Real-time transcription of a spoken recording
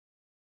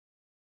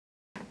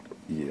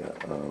Yeah,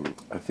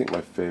 I think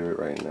my favorite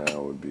right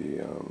now would be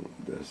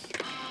this.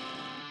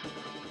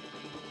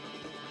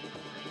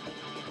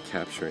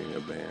 Capturing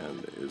a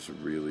band is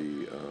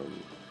really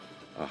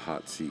a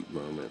hot seat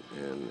moment,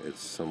 and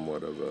it's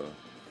somewhat of a,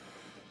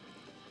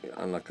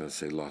 I'm not going to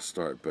say lost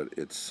art, but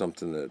it's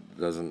something that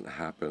doesn't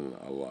happen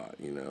a lot,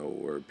 you know,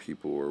 where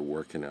people are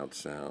working out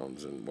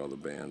sounds and while the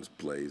band's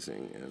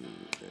blazing and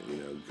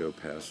you know, go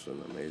past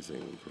an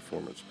amazing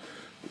performance.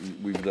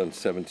 We've done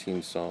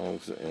 17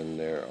 songs, and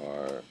there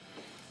are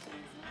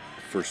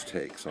first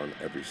takes on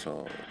every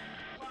song.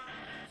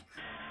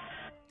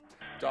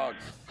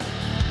 Dogs.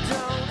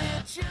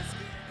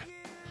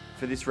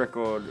 For this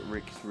record,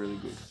 Rick's really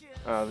good.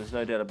 There's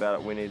no doubt about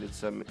it. We needed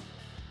some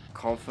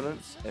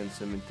confidence and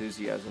some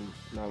enthusiasm.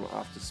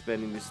 After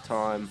spending this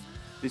time,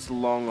 this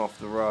long off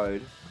the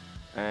road,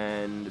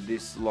 and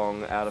this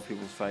long out of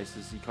people's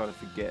faces, you kind of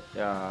forget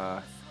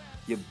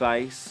your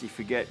base. You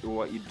forget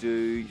what you do.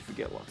 You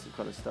forget lots of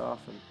kind of stuff.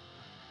 And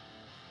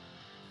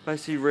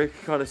basically, Rick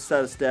kind of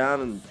sat us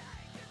down and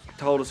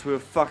told us we were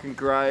fucking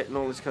great and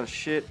all this kind of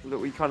shit that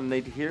we kind of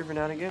need to hear every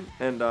now and again.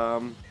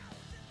 And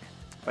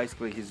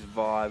basically his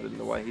vibe and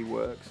the way he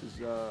works is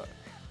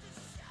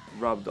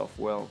rubbed off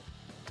well.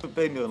 We've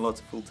been doing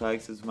lots of full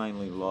takes. It's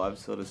mainly live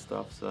sort of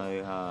stuff,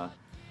 so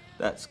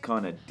that's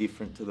kind of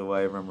different to the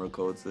way everyone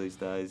records these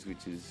days,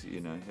 which is, you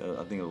know,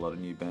 I think a lot of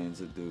new bands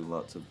that do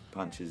lots of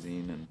punches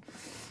in and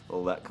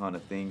all that kind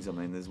of things. I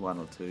mean, there's one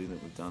or two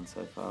that we've done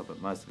so far,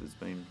 but most of it's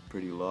been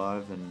pretty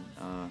live,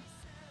 and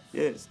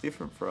yeah, it's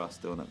different for us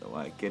doing it that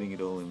way, getting it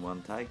all in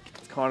one take.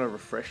 It's kind of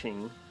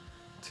refreshing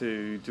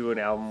to do an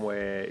album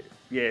where,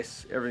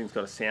 yes, everything's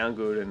got to sound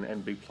good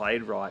and be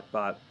played right,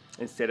 but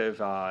instead of,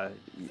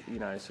 you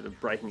know, sort of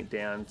breaking it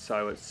down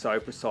so it's so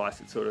precise,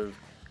 it sort of,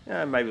 you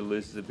know, maybe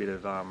loses a bit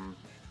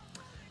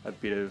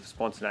of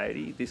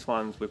spontaneity. This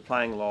one's, we're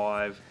playing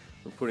live,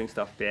 we're putting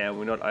stuff down,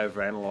 we're not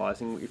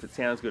over-analysing. If it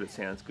sounds good, it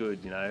sounds good,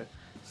 you know.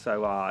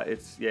 So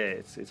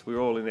we're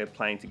all in there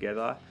playing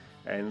together,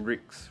 and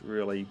Rick's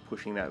really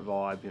pushing that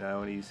vibe, you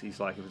know, and he's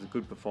like, if it's a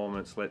good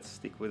performance, let's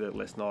stick with it,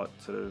 let's not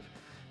sort of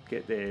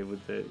get there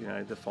with the, you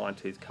know, the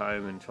fine-tooth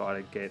comb and try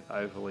to get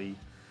overly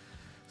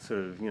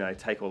sort of, you know,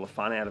 take all the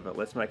fun out of it.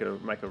 Let's make it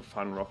a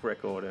fun rock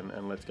record,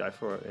 and let's go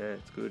for it. Yeah,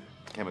 it's good.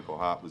 Chemical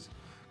Heart was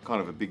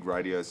kind of a big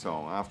radio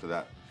song. After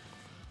that,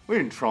 we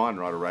didn't try and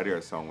write a radio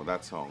song with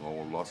that song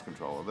or Lost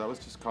Control. That was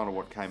just kind of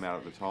what came out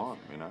at the time,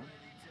 you know.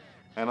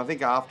 And I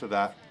think after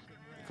that,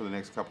 for the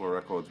next couple of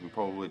records, we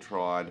probably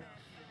tried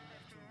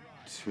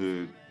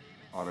to,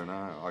 I don't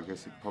know, I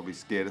guess it probably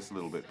scared us a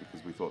little bit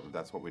because we thought that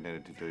that's what we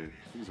needed to do,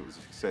 because it was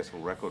a successful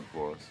record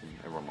for us, and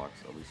everyone likes,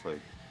 obviously,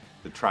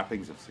 the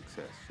trappings of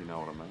success, you know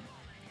what I mean?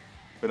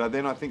 But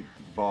then I think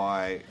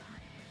by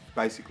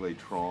basically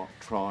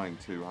trying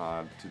too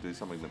hard to do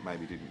something that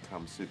maybe didn't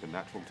come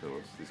supernatural to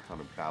us, this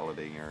kind of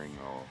ballading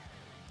or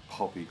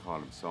poppy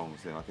kind of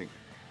songs, then I think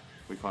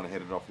we kind of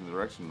headed off in the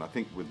direction. And I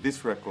think with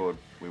this record,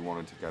 we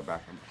wanted to go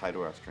back and play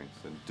to our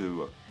strengths and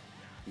do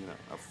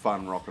a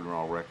fun rock and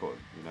roll record,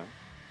 you know,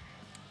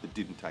 that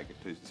didn't take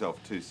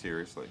itself too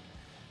seriously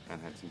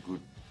and had some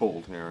good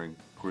ball-tearing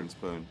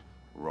Grinspoon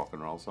rock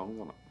and roll songs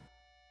on it.